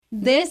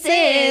This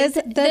is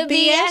the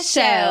BS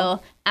Show.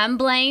 I'm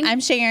Blaine. I'm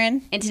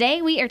Sharon. And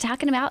today we are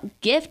talking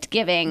about gift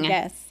giving.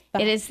 Yes.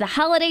 It is the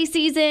holiday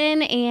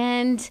season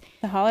and...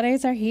 the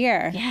holidays are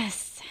here.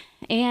 Yes.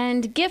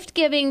 And gift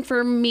giving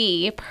for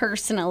me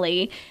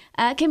personally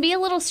can be a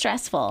little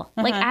stressful.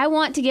 Like, I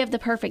want to give the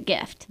perfect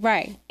gift.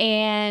 Right.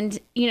 And,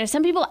 you know,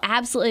 some people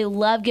absolutely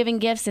love giving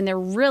gifts and they're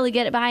really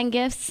good at buying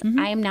gifts.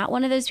 I am not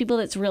one of those people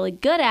that's really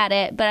good at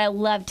it, but I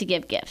love to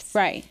give gifts.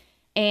 Right.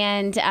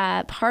 And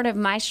part of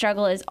my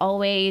struggle is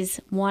always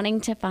wanting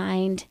to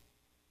find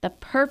the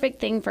perfect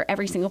thing for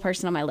every single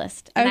person on my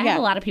list. And I have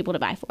a lot of people to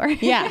buy for.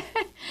 Yeah.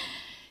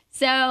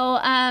 So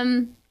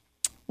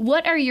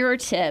what are your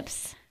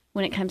tips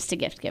when it comes to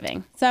gift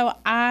giving? So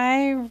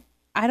I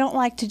don't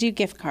like to do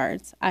gift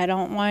cards. I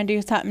don't want to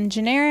do something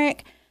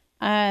generic.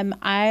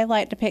 I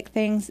like to pick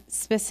things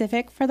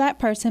specific for that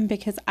person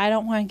because I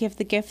don't want to give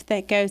the gift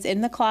that goes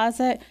in the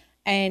closet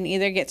and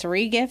either gets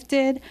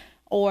re-gifted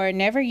or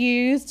never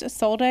used,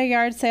 sold at a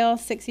yard sale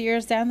 6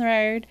 years down the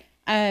road.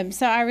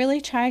 So I really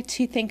try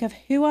to think of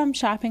who I'm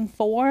shopping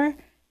for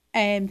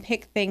and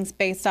pick things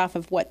based off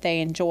of what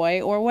they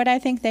enjoy or what I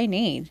think they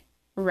need.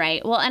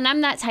 Right. Well, and I'm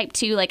that type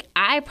too. Like,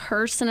 I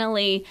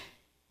personally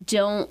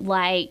don't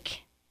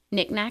like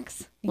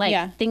knickknacks,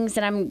 like things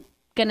that I'm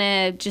going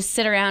to just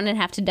sit around and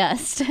have to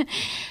dust. So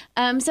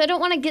I don't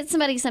want to get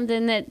somebody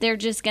something that they're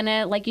just going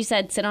to, like you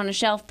said, sit on a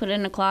shelf, put it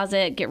in a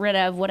closet, get rid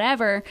of,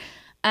 whatever.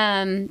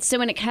 So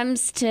when it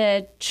comes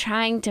to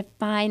trying to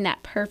find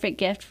that perfect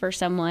gift for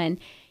someone,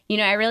 you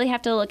know, I really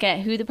have to look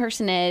at who the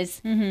person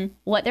is,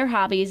 what their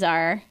hobbies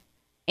are,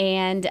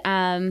 and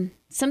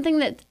something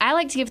that I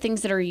like to give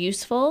things that are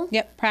useful.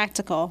 Yep,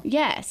 practical.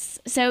 Yes.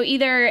 So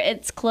either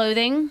it's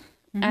clothing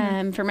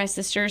for my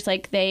sisters,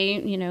 like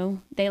they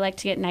like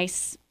to get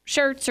nice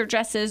shirts or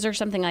dresses or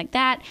something like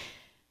that.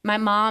 My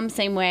mom,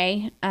 same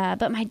way.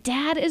 But my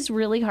dad is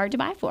really hard to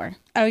buy for.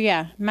 Oh,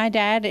 yeah. My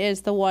dad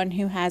is the one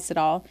who has it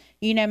all.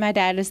 You know, my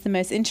dad is the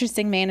most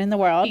interesting man in the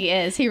world. He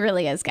is. He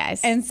really is,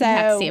 guys. And so you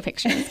have to see a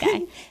picture of this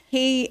guy.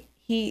 he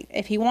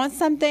if he wants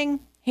something,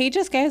 he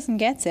just goes and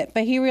gets it.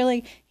 But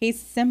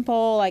he's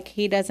simple. Like,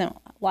 he doesn't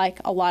like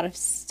a lot of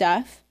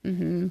stuff.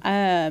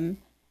 And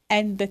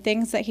the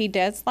things that he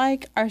does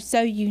like are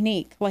so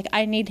unique. Like,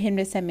 I need him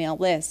to send me a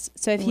list.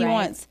 So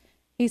if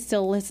he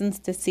still listens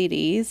to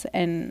CDs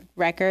and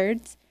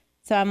records.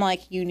 So I'm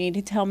like, you need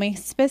to tell me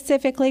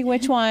specifically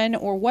which one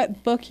or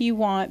what book you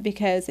want,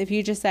 because if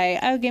you just say,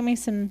 oh, give me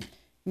some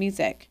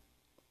music.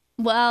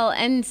 Well,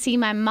 and see,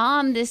 my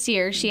mom this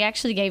year, she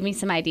actually gave me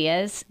some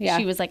ideas. Yeah.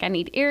 She was like, I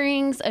need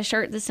earrings, a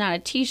shirt that's not a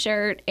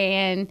T-shirt,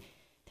 and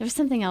there was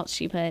something else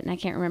she put, and I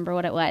can't remember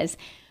what it was.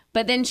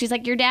 But then she's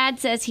like, your dad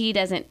says he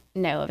doesn't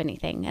know of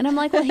anything. And I'm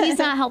like, well, he's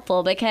not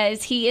helpful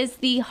because he is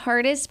the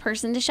hardest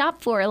person to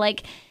shop for.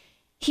 Like,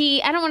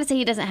 I don't want to say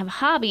he doesn't have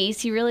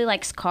hobbies. He really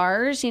likes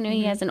cars. You know,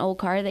 he has an old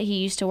car that he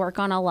used to work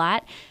on a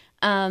lot.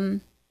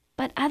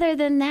 But other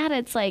than that,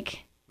 it's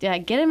like, did I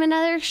get him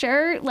another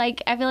shirt?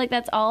 Like, I feel like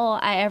that's all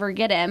I ever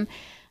get him.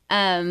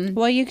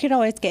 Well, you could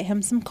always get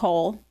him some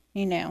coal,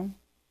 you know.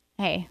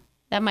 Hey,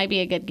 that might be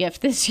a good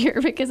gift this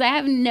year because I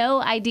have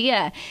no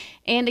idea.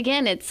 And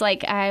again, it's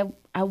like I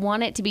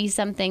want it to be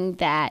something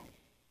that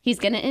he's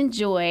going to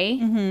enjoy.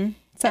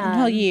 Something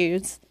he'll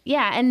use.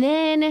 Yeah, and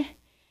then...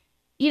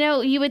 you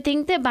know, you would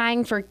think that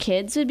buying for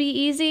kids would be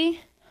easy.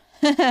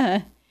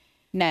 No.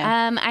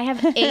 I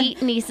have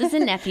 8 nieces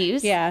and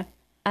nephews. Yeah.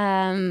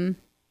 And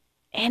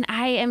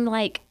I am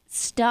like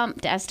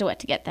stumped as to what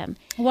to get them.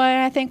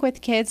 Well, I think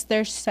with kids,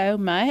 there's so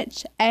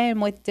much.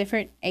 And with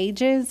different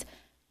ages,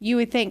 you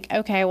would think,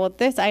 okay, well,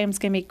 this item's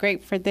going to be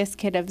great for this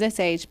kid of this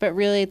age. But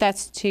really,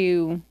 that's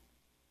too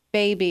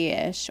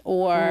babyish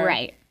or...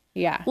 right.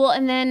 Yeah. Well,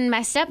 and then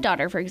my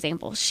stepdaughter, for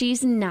example,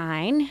 she's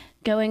 9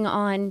 going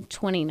on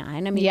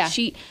 29. I mean,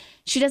 she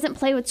doesn't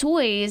play with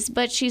toys,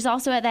 but she's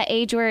also at that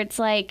age where it's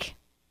like,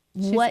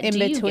 what do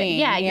you get?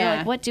 Yeah, you're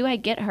like, what do I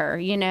get her,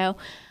 you know?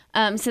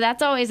 So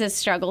that's always a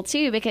struggle,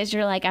 too, because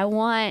you're like, I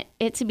want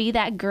it to be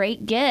that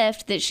great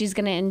gift that she's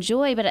going to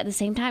enjoy, but at the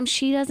same time,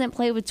 she doesn't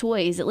play with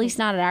toys, at least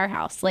not at our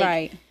house.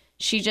 Like,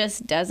 she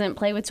just doesn't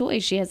play with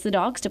toys. She has the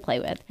dogs to play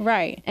with.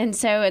 Right. And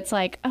so it's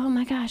like, oh,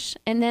 my gosh.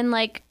 And then,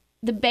 like,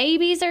 the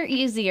babies are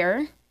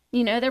easier.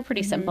 You know, they're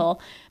pretty simple.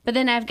 But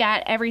then I've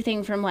got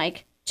everything from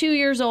like 2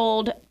 years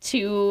old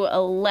to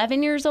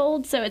 11 years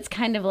old. So it's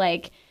kind of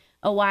like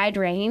a wide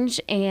range.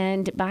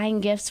 And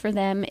buying gifts for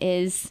them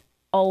is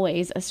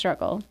always a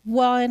struggle.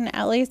 Well, and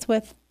at least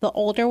with the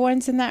older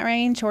ones in that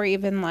range, or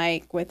even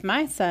like with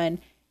my son,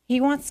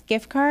 he wants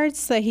gift cards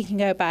so he can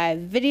go buy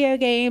video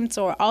games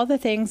or all the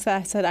things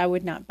that I said I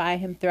would not buy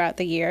him throughout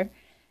the year.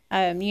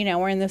 You know,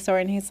 we're in the store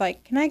and he's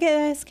like, can I get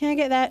this? Can I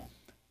get that?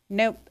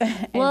 Nope.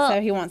 And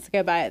so he wants to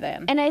go buy it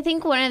then. And I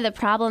think one of the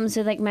problems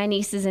with like my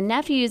nieces and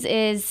nephews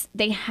is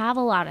they have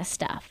a lot of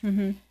stuff.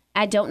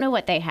 I don't know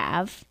what they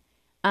have.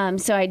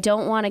 So I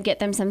don't want to get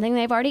them something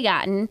they've already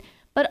gotten.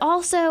 But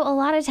also a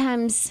lot of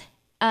times,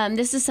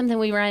 this is something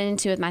we run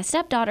into with my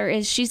stepdaughter,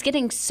 is she's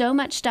getting so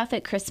much stuff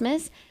at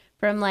Christmas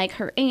from like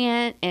her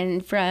aunt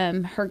and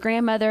from her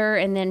grandmother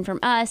and then from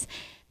us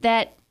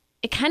that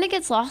it kind of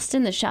gets lost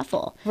in the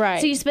shuffle. Right.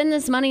 So you spend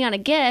this money on a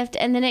gift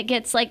and then it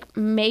gets like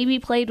maybe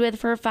played with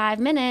for 5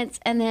 minutes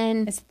and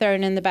then it's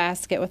thrown in the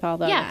basket with all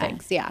the other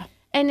things. Yeah.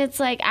 And it's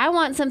like, I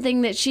want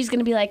something that she's going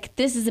to be like,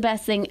 this is the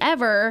best thing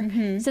ever,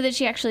 so that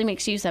she actually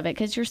makes use of it,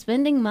 because you're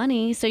spending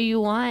money, so you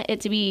want it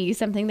to be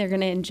something they're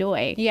going to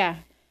enjoy. Yeah.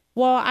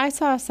 Well, I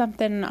saw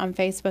something on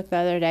Facebook the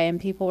other day,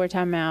 and people were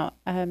talking about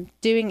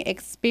doing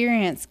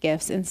experience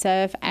gifts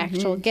instead of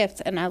actual gifts.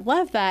 And I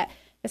love that,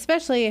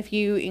 especially if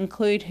you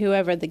include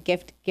whoever the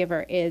gift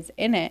giver is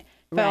in it.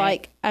 But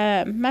like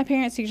my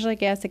parents usually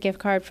get us a gift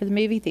card for the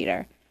movie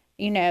theater,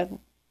 you know.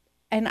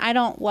 And I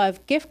don't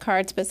love gift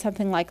cards, but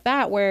something like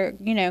that where,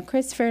 you know,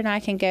 Christopher and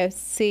I can go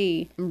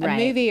see a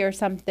movie or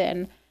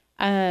something,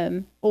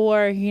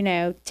 or, you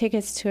know,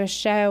 tickets to a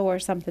show or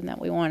something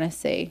that we want to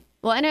see.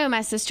 Well, I know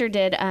my sister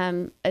did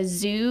a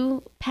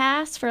zoo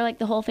pass for like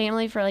the whole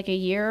family for like a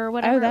year or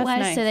whatever it was.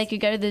 Nice. So they could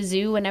go to the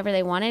zoo whenever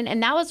they wanted.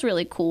 And that was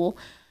really cool.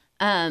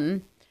 So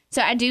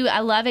I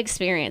love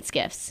experience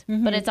gifts,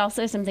 but it's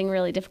also something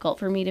really difficult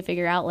for me to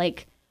figure out,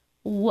 like,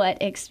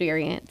 what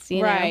experience, you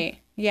know? Right.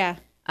 Yeah.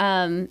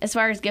 As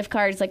far as gift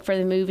cards, like for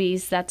the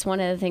movies, that's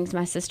one of the things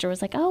my sister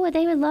was like, oh,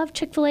 they would love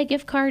Chick-fil-A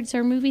gift cards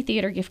or movie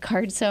theater gift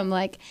cards. So I'm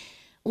like,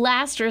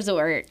 last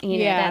resort, you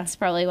know, that's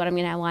probably what I'm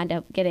going to wind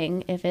up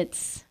getting if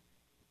it's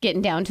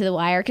getting down to the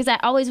wire. Because I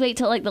always wait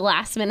till like the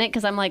last minute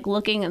because I'm like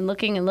looking and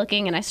looking and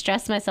looking and I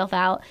stress myself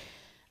out.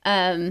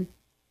 I'm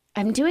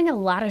doing a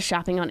lot of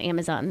shopping on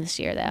Amazon this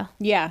year, though.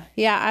 Yeah.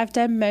 Yeah. I've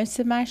done most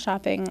of my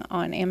shopping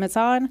on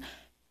Amazon.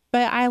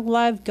 But I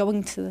love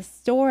going to the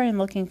store and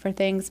looking for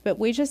things, but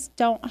we just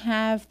don't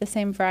have the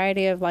same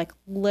variety of like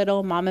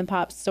little mom and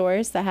pop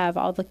stores that have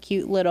all the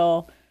cute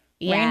little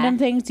random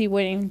things you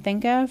wouldn't even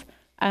think of.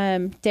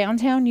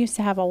 Downtown used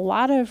to have a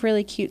lot of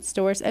really cute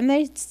stores, and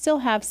they still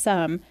have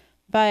some,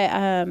 but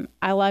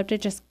I love to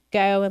just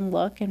go and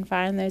look and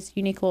find those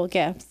unique little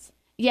gifts.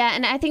 Yeah,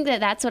 and I think that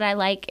that's what I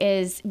like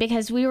is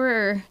because we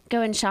were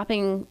going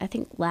shopping, I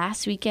think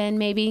last weekend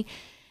maybe,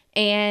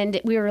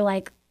 and we were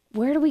like,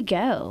 where do we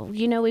go?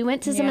 You know, we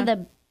went to some of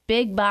the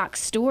big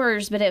box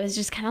stores, but it was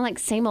just kind of like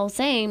same old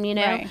same, you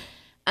know? Right.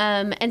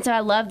 And so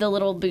I love the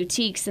little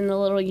boutiques and the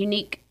little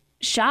unique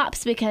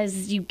shops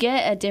because you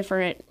get a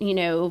different, you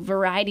know,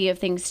 variety of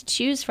things to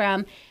choose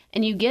from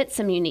and you get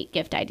some unique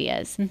gift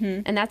ideas.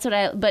 And that's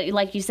what but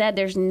like you said,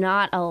 there's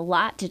not a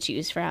lot to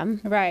choose from.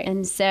 Right.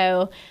 And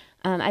so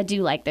I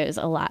do like those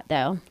a lot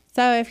though.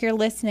 So if you're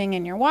listening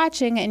and you're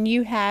watching and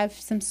you have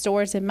some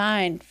stores in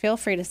mind, feel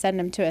free to send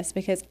them to us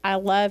because I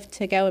love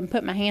to go and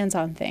put my hands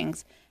on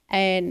things.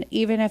 And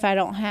even if I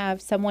don't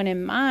have someone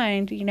in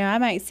mind, you know, I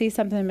might see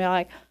something and be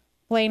like,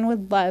 Blaine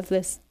would love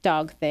this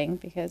dog thing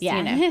because,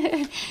 you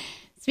know.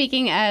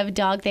 Speaking of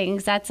dog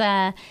things, that's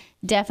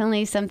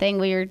definitely something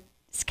we were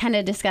kind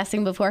of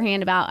discussing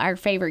beforehand about our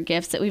favorite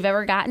gifts that we've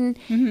ever gotten.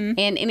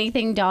 And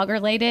anything dog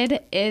related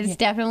is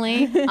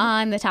definitely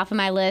on the top of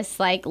my list.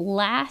 Like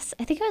I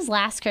think it was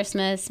last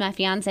Christmas, my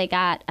fiance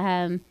got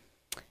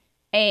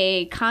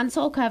a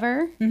console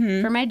cover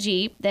for my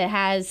Jeep that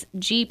has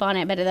Jeep on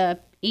it, but the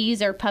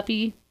E's are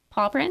puppy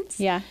paw prints.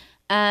 Yeah.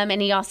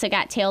 And he also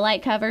got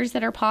taillight covers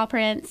that are paw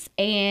prints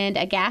and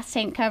a gas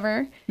tank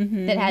cover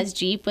that has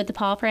Jeep with the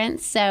paw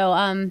prints.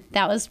 So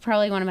that was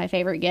probably one of my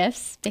favorite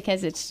gifts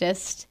because it's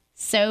just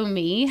so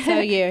me. So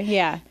you,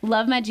 yeah.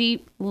 Love my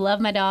Jeep, love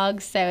my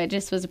dogs, so it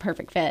just was a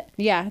perfect fit.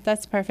 Yeah,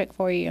 that's perfect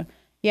for you.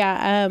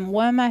 Yeah,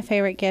 one of my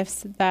favorite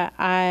gifts that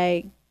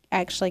I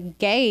actually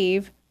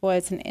gave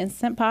was an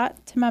Instant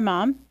Pot to my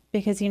mom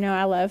because, you know,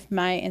 I love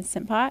my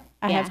Instant Pot.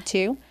 I have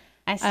two.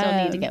 I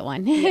still need to get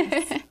one.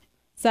 Yes.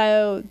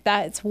 So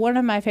that's one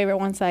of my favorite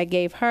ones that I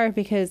gave her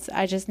because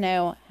I just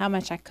know how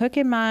much I cook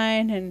in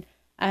mine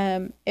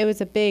and it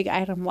was a big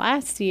item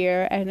last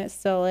year and it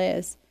still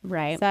is.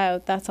 Right.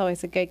 So that's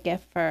always a good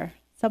gift for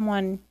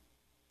someone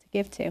to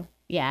give to.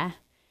 Yeah.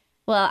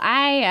 Well,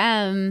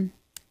 I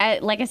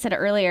like I said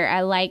earlier,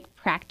 I like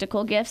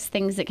practical gifts,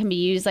 things that can be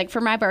used. Like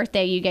for my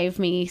birthday, you gave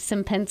me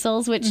some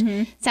pencils, which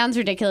sounds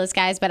ridiculous,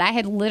 guys, but I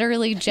had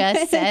literally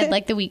just said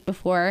like the week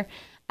before,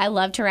 I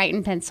love to write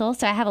in pencil.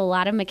 So I have a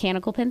lot of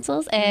mechanical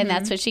pencils and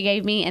that's what she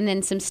gave me. And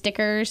then some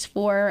stickers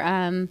for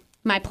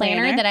my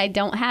planner that I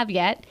don't have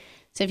yet.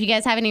 So if you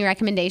guys have any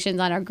recommendations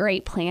on a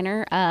great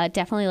planner,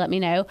 definitely let me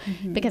know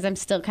because I'm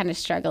still kind of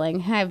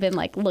struggling. I've been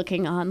like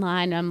looking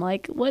online. I'm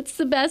like, what's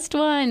the best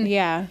one?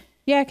 Yeah.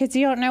 Yeah, because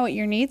you don't know what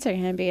your needs are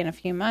going to be in a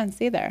few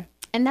months either.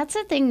 And that's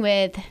the thing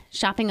with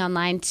shopping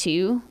online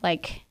too,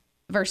 like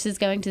versus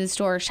going to the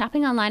store.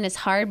 Shopping online is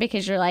hard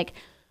because you're like,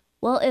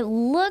 well, it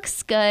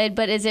looks good,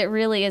 but is it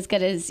really as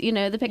good as, you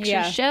know, the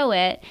pictures show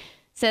it?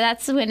 So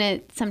that's when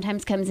it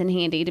sometimes comes in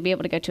handy to be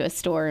able to go to a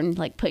store and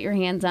like put your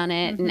hands on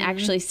it and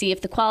actually see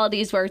if the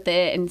quality is worth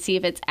it and see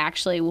if it's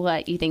actually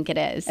what you think it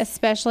is.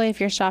 Especially if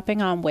you're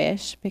shopping on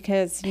Wish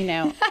because, you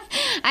know.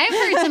 I've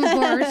heard some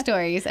horror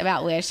stories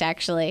about Wish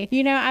actually.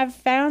 You know, I've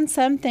found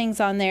some things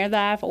on there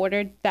that I've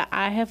ordered that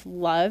I have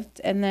loved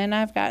and then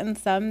I've gotten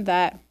some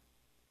that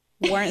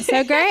weren't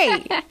so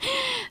great.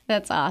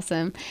 That's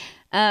awesome.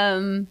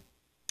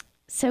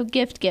 So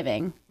gift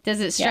giving. Does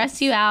it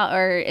stress you out,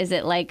 or is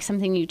it like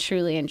something you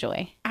truly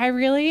enjoy? I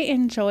really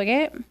enjoy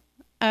it.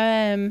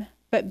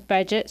 But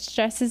budget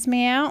stresses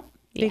me out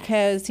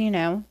because, you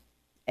know,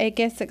 it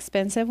gets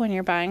expensive when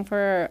you're buying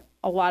for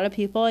a lot of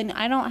people. And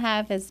I don't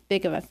have as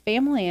big of a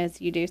family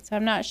as you do, so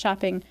I'm not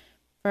shopping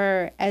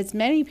for as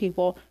many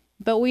people.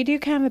 But we do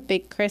kind of a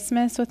big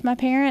Christmas with my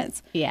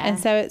parents. Yeah. And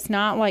so it's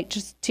not like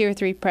just 2 or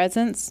 3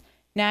 presents.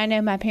 Now, I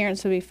know my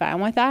parents would be fine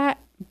with that,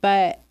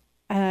 but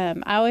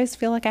I always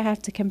feel like I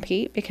have to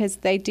compete because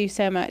they do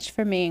so much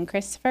for me and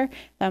Christopher.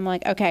 I'm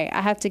like, okay,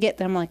 I have to get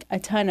them like a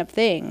ton of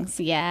things.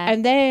 Yeah.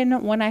 And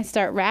then when I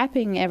start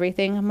wrapping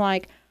everything, I'm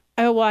like,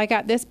 oh, well, I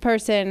got this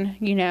person,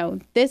 you know,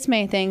 this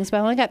many things, but I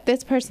only got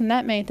this person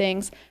that many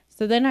things.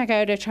 So then I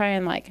go to try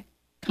and like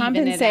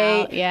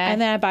compensate. And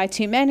then I buy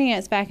too many.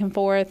 It's back and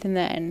forth. And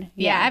then,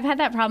 I've had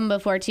that problem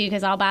before too,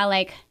 because I'll buy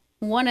like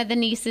one of the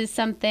nieces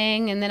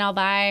something, and then I'll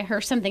buy her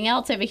something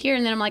else over here,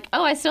 and then I'm like,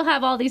 oh, I still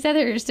have all these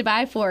others to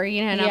buy for,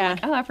 you know, and I'm like,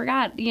 oh, I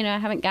forgot, you know, I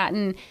haven't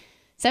gotten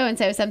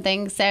so-and-so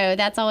something. So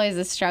that's always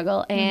a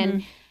struggle.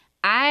 And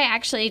I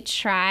actually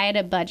try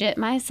to budget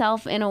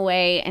myself in a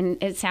way,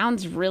 and it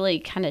sounds really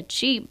kind of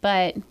cheap,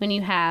 but when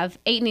you have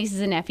 8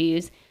 nieces and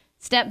nephews,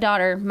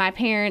 stepdaughter, my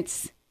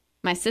parents,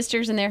 my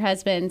sisters and their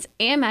husbands,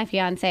 and my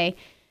fiance,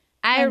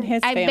 I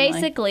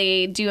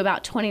basically do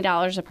about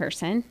 $20 a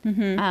person.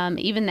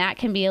 Even that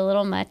can be a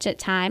little much at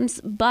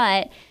times,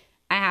 but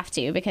I have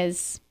to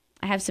because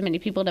I have so many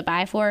people to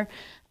buy for.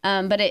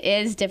 But it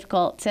is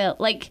difficult to,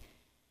 like,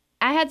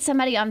 I had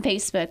somebody on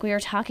Facebook, we were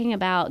talking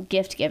about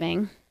gift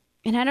giving,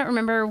 and I don't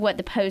remember what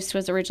the post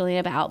was originally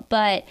about,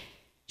 but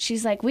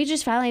she's like, we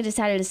just finally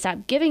decided to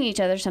stop giving each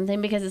other something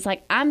because it's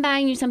like, I'm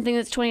buying you something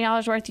that's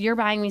 $20 worth, you're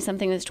buying me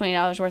something that's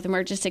 $20 worth, and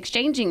we're just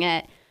exchanging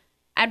it.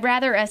 I'd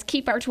rather us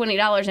keep our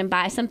 $20 and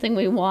buy something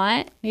we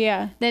want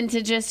than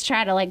to just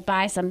try to like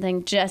buy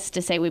something just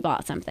to say we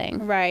bought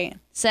something. Right.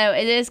 So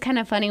it is kind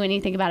of funny when you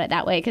think about it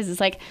that way, because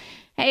it's like,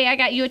 hey, I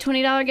got you a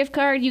 $20 gift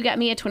card. You got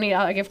me a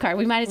 $20 gift card.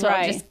 We might as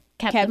well just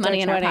kept the money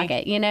in our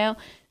pocket, you know?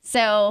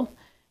 So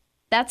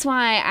that's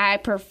why I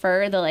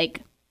prefer the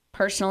like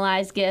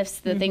personalized gifts,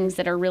 the things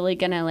that are really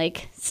going to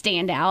like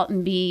stand out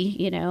and be,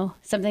 you know,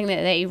 something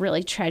that they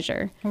really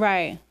treasure.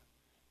 Right.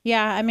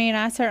 Yeah, I mean,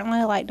 I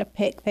certainly like to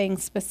pick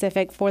things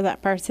specific for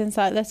that person.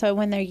 So that's why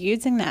when they're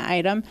using that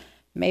item,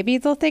 maybe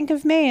they'll think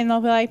of me and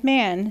they'll be like,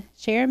 man,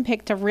 Sharon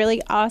picked a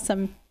really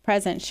awesome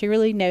present. She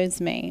really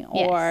knows me,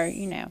 or,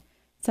 you know,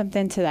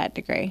 something to that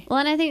degree. Well,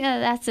 and I think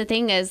that's the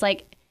thing is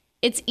like,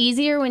 it's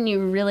easier when you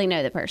really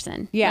know the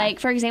person. Yeah.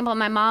 Like, for example,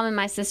 my mom and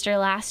my sister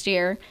last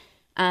year,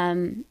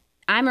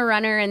 I'm a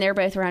runner and they're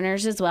both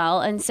runners as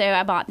well. And so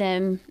I bought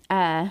them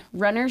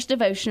runner's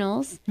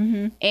devotionals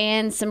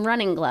and some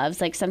running gloves,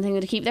 like something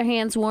to keep their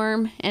hands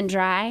warm and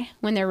dry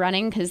when they're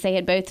running, because they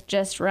had both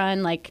just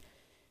run like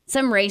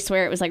some race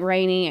where it was like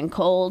rainy and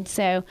cold.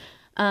 So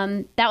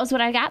that was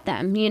what I got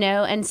them, you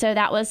know, and so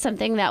that was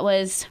something that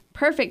was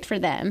perfect for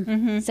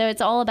them. So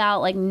it's all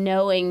about like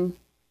knowing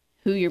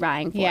who you're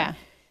buying for. Yeah.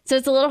 So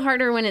it's a little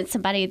harder when it's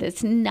somebody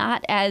that's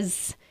not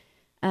as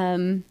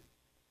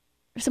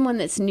someone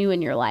that's new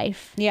in your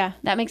life. Yeah.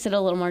 That makes it a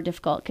little more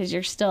difficult because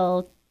you're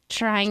still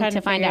trying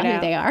to find out who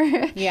they are.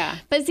 Yeah.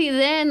 But see,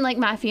 then like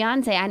my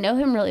fiance, I know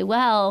him really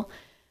well,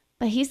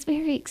 but he's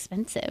very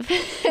expensive.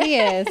 He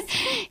is.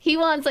 He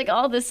wants like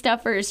all this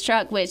stuff for his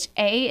truck, which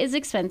A, is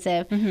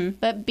expensive,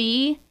 but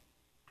B,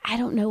 I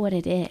don't know what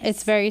it is.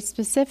 It's very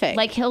specific.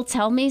 Like he'll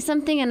tell me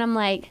something and I'm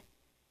like,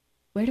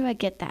 where do I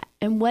get that?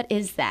 And what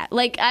is that?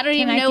 Like, I don't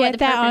even know what the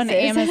purpose is. Can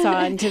I get that on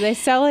Amazon? Do they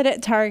sell it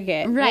at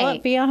Target? Right. Will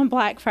it be on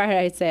Black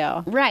Friday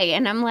sale? Right.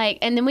 And I'm like,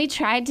 and then we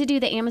tried to do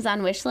the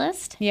Amazon wish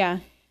list. Yeah.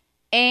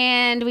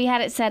 And we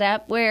had it set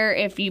up where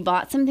if you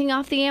bought something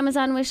off the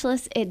Amazon wish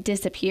list, it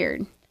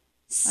disappeared.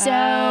 So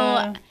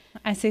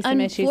I see some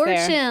issues there.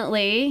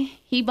 Unfortunately,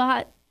 he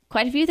bought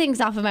quite a few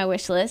things off of my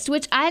wish list,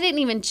 which I didn't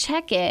even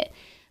check it.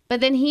 But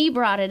then he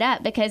brought it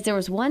up because there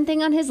was one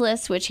thing on his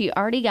list, which he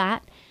already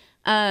got.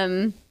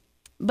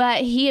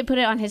 But he had put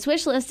it on his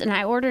wish list and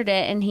I ordered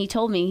it and he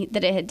told me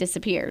that it had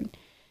disappeared.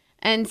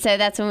 And so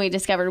that's when we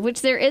discovered,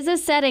 which there is a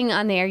setting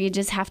on there. You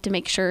just have to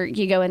make sure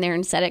you go in there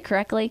and set it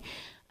correctly.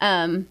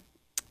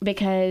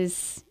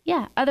 Because,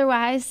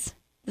 otherwise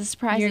the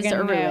surprises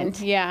are ruined.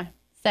 Yeah.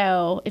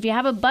 So if you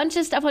have a bunch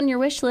of stuff on your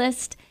wish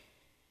list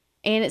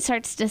and it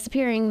starts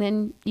disappearing,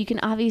 then you can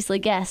obviously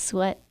guess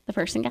what the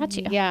person got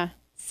you. Yeah.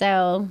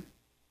 So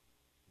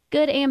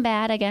good and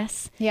bad, I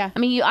guess. Yeah. I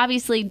mean, you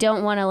obviously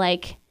don't want to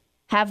like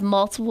have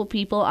multiple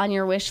people on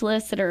your wish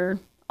list that are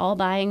all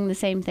buying the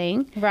same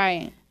thing.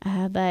 Right.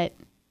 But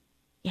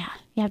yeah,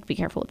 you have to be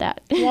careful with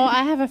that. Well,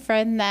 I have a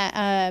friend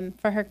that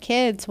for her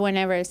kids,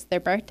 whenever it's their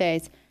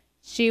birthdays,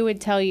 she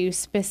would tell you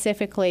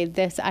specifically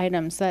this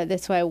item so that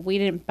this way we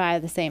didn't buy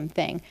the same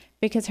thing,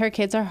 because her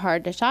kids are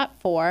hard to shop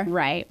for.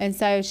 Right. And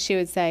so she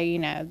would say, you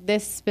know,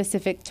 this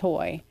specific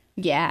toy.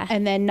 Yeah.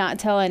 And then not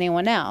tell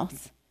anyone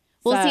else.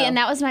 Well, see, and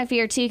that was my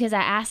fear too, because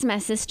I asked my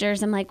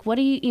sisters, I'm like, what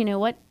do you know,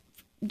 what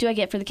do I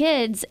get for the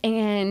kids?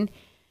 And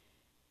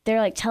they're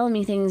like telling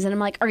me things, and I'm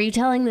like, are you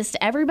telling this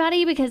to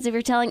everybody? Because if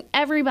you're telling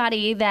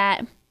everybody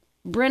that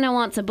Brenna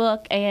wants a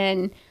book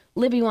and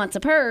Libby wants a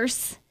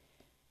purse,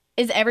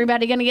 is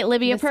everybody going to get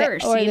Libby a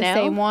purse? Or the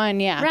same one,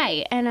 yeah.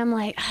 Right. And I'm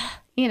like,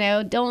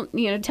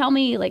 don't, tell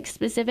me like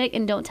specific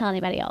and don't tell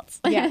anybody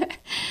else. Yeah.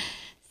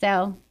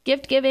 So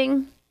gift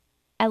giving,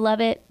 I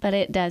love it, but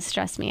it does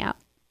stress me out.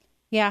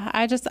 Yeah.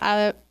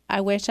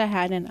 I wish I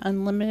had an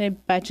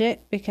unlimited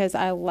budget because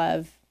I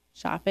love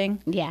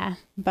shopping. Yeah.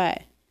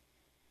 But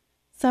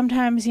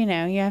sometimes, you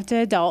have to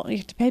adult, you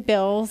have to pay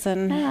bills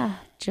and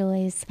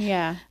joys.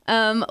 Yeah.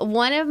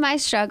 One of my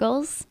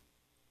struggles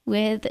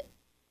with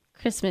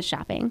Christmas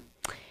shopping,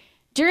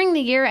 during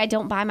the year, I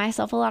don't buy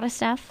myself a lot of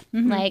stuff.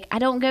 Mm-hmm. Like, I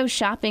don't go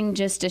shopping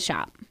just to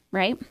shop,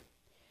 right?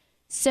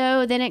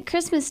 So then at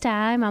Christmas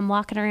time, I'm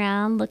walking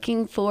around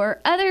looking for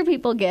other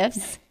people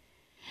gifts,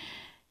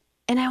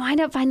 and I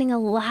wind up finding a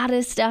lot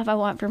of stuff I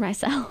want for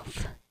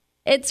myself.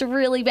 It's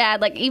really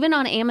bad. Like, even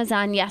on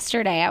Amazon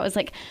yesterday, I was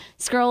like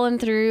scrolling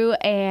through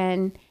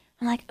and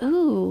I'm like,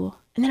 ooh.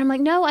 And then I'm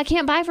like, no, I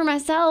can't buy for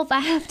myself. I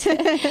have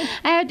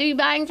to be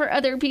buying for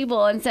other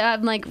people. And so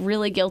I'm like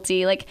really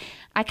guilty. Like,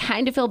 I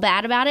kind of feel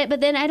bad about it,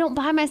 but then I don't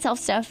buy myself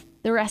stuff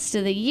the rest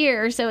of the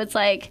year. So it's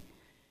like,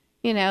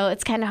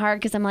 it's kind of hard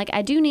because I'm like,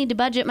 I do need to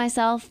budget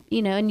myself,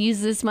 and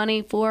use this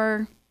money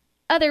for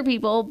other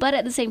people. But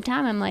at the same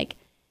time, I'm like,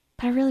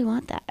 but I really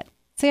want that.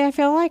 See, I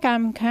feel like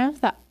I'm kind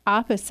of the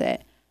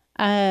opposite.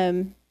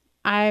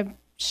 I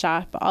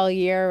shop all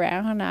year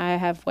round. I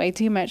have way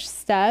too much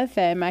stuff,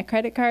 and my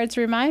credit cards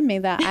remind me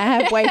that I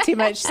have way too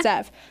much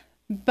stuff.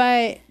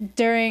 But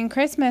during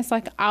Christmas,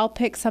 like, I'll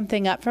pick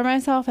something up for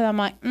myself, and I'm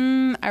like,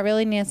 I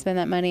really need to spend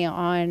that money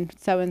on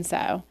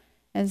so-and-so.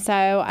 And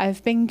so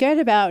I've been good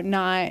about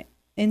not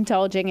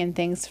indulging in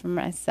things for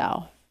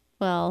myself.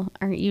 Well,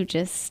 aren't you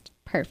just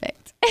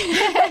perfect?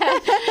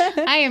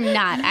 I am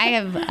not.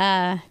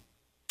 I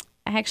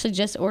actually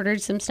just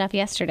ordered some stuff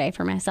yesterday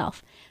for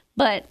myself.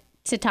 But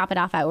to top it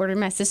off, I ordered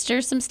my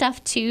sister some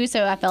stuff too,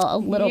 so I felt a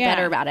little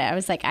better about it. I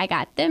was like, I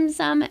got them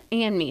some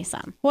and me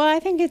some. Well, I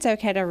think it's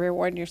okay to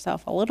reward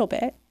yourself a little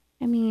bit.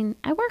 I mean,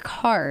 I work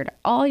hard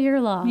all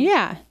year long.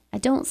 Yeah. I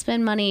don't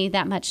spend money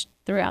that much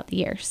throughout the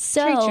year.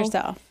 So treat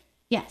yourself.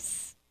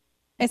 Yes.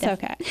 It's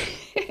okay.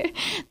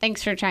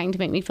 Thanks for trying to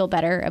make me feel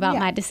better about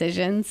my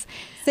decisions.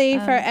 See,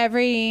 for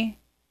every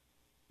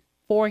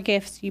 4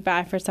 gifts you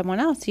buy for someone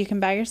else, you can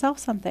buy yourself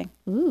something.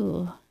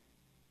 Ooh.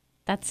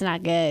 That's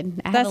not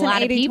good. I have a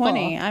lot of people.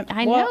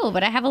 I know,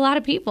 but I have a lot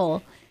of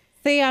people.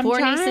 See, I'm 4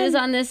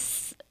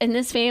 nieces in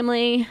this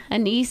family, a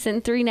niece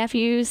and 3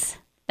 nephews.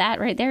 That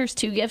right there is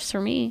 2 gifts for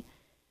me.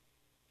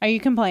 Are you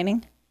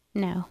complaining?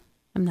 No,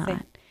 I'm not.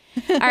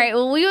 All right.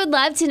 Well, we would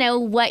love to know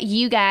what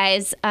you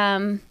guys,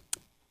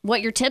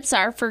 what your tips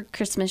are for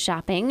Christmas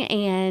shopping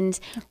and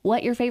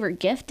what your favorite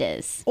gift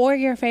is. Or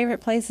your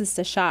favorite places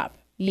to shop.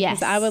 Yes.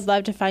 Because I would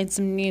love to find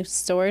some new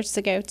stores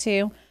to go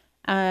to,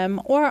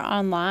 or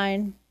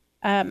online.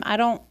 I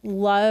don't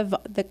love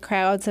the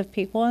crowds of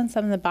people in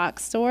some of the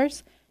box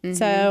stores. Mm-hmm.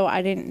 So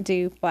I didn't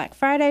do Black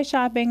Friday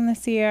shopping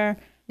this year.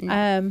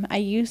 Mm-hmm. I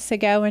used to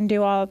go and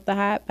do all of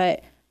that,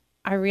 but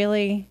I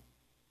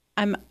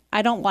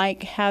don't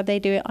like how they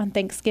do it on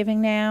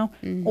Thanksgiving now,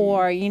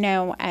 or,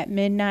 at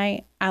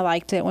midnight. I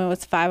liked it when it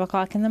was 5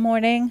 o'clock in the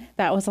morning.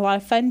 That was a lot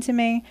of fun to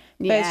me,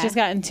 but it's just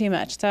gotten too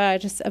much. So I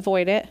just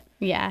avoid it.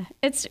 Yeah.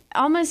 It's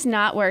almost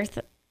not worth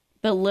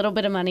the little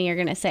bit of money you're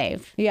going to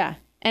save. Yeah.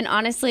 And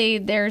honestly,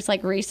 there's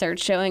like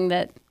research showing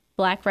that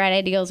Black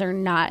Friday deals are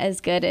not as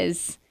good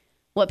as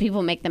what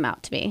people make them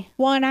out to be.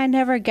 Well, and I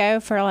never go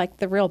for like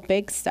the real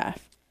big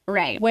stuff.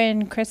 Right.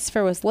 When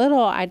Christopher was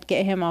little, I'd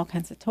get him all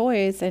kinds of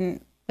toys.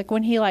 And like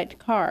when he liked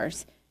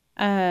Cars,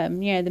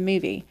 the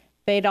movie,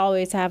 they'd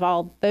always have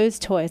all those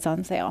toys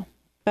on sale.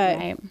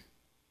 But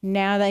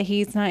now that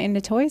he's not into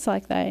toys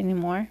like that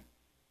anymore.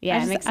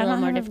 Yeah, it makes it a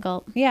little more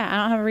difficult. Yeah, I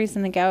don't have a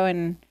reason to go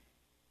and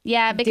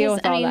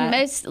because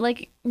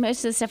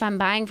most of the stuff I'm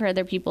buying for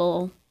other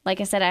people, like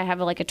I said, I have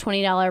like a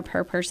 $20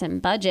 per person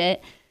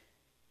budget.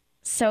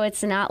 So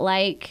it's not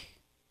like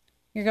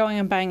you're going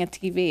and buying a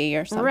TV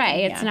or something.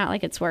 Right. It's not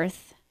like it's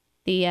worth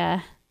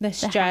the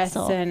stress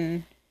hassle.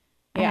 And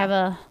I have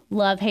a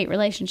love-hate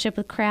relationship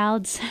with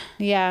crowds.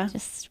 Yeah.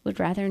 Just would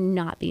rather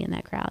not be in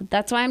that crowd.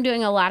 That's why I'm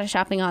doing a lot of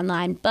shopping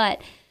online,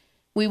 but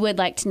we would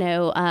like to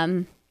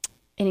know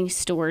any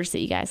stores that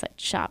you guys like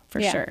to shop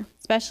for sure.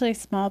 Especially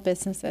small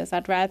businesses.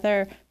 I'd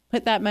rather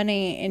put that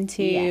money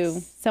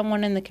into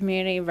someone in the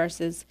community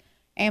versus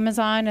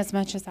Amazon, as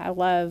much as I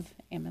love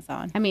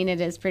Amazon. I mean, it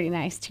is pretty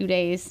nice. 2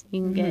 days,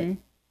 you can get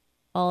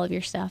all of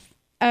your stuff.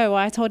 Oh, well,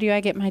 I told you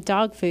I get my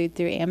dog food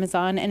through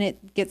Amazon, and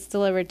it gets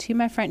delivered to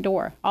my front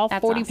door. That's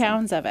 40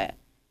 pounds of it.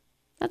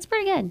 That's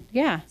pretty good.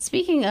 Yeah.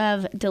 Speaking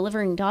of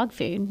delivering dog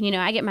food,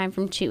 I get mine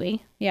from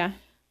Chewy. Yeah.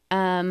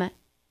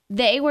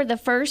 They were the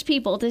first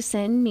people to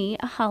send me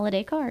a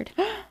holiday card.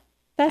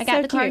 I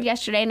got the card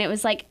yesterday, and it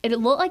was like, it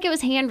looked like it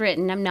was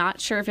handwritten. I'm not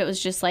sure if it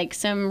was just like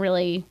some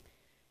really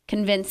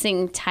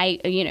convincing,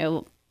 tight,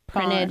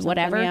 printed,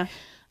 whatever. Yeah.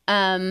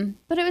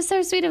 But it was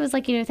so sweet. It was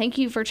like, thank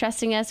you for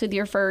trusting us with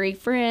your furry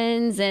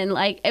friends. And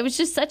like, it was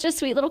just such a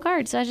sweet little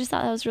card. So I just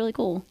thought that was really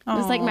cool. It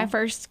was like my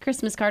first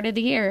Christmas card of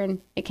the year,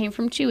 and it came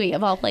from Chewy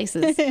of all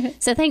places.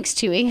 So thanks,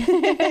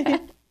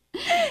 Chewy.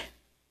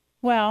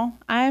 Well,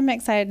 I'm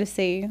excited to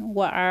see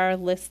what our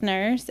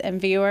listeners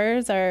and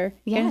viewers are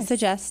going to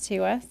suggest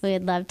to us.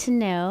 We'd love to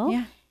know.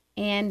 Yeah.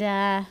 And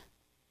I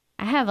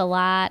have a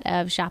lot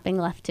of shopping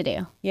left to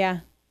do. Yeah.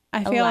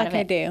 I feel like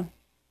I do.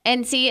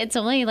 And see, it's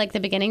only like the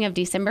beginning of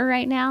December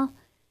right now,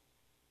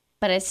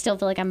 but I still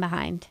feel like I'm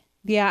behind.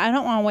 Yeah, I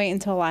don't want to wait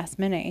until last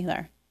minute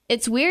either.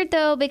 It's weird,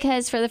 though,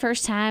 because for the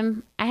first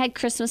time, I had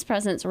Christmas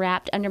presents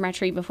wrapped under my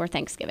tree before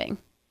Thanksgiving.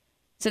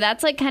 So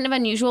that's like kind of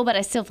unusual, but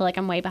I still feel like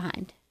I'm way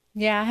behind.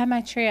 Yeah, I had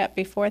my tree up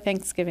before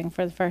Thanksgiving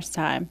for the first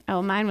time.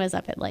 Oh, mine was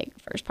up at like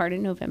first part of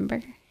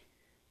November.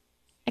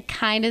 I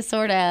kind of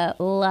sort of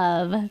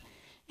love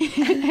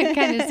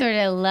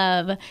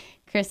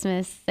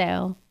Christmas,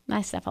 so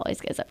my stuff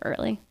always goes up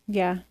early.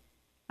 Yeah,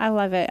 I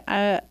love it.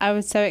 I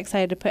was so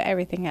excited to put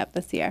everything up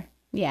this year.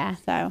 Yeah.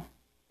 So,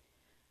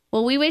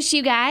 well, we wish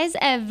you guys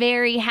a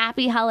very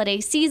happy holiday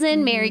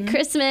season. Merry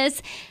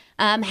Christmas.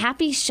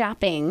 Happy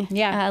shopping.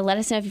 Yeah. Let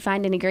us know if you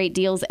find any great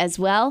deals as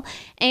well.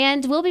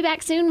 And we'll be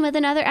back soon with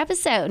another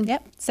episode.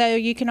 Yep. So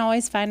you can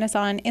always find us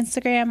on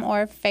Instagram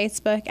or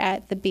Facebook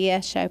at the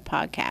BS Show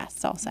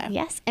Podcast also.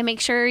 Yes. And make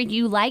sure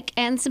you like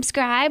and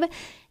subscribe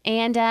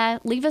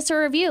and leave us a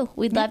review.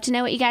 We'd love to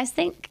know what you guys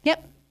think.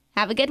 Yep.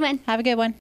 Have a good one. Have a good one.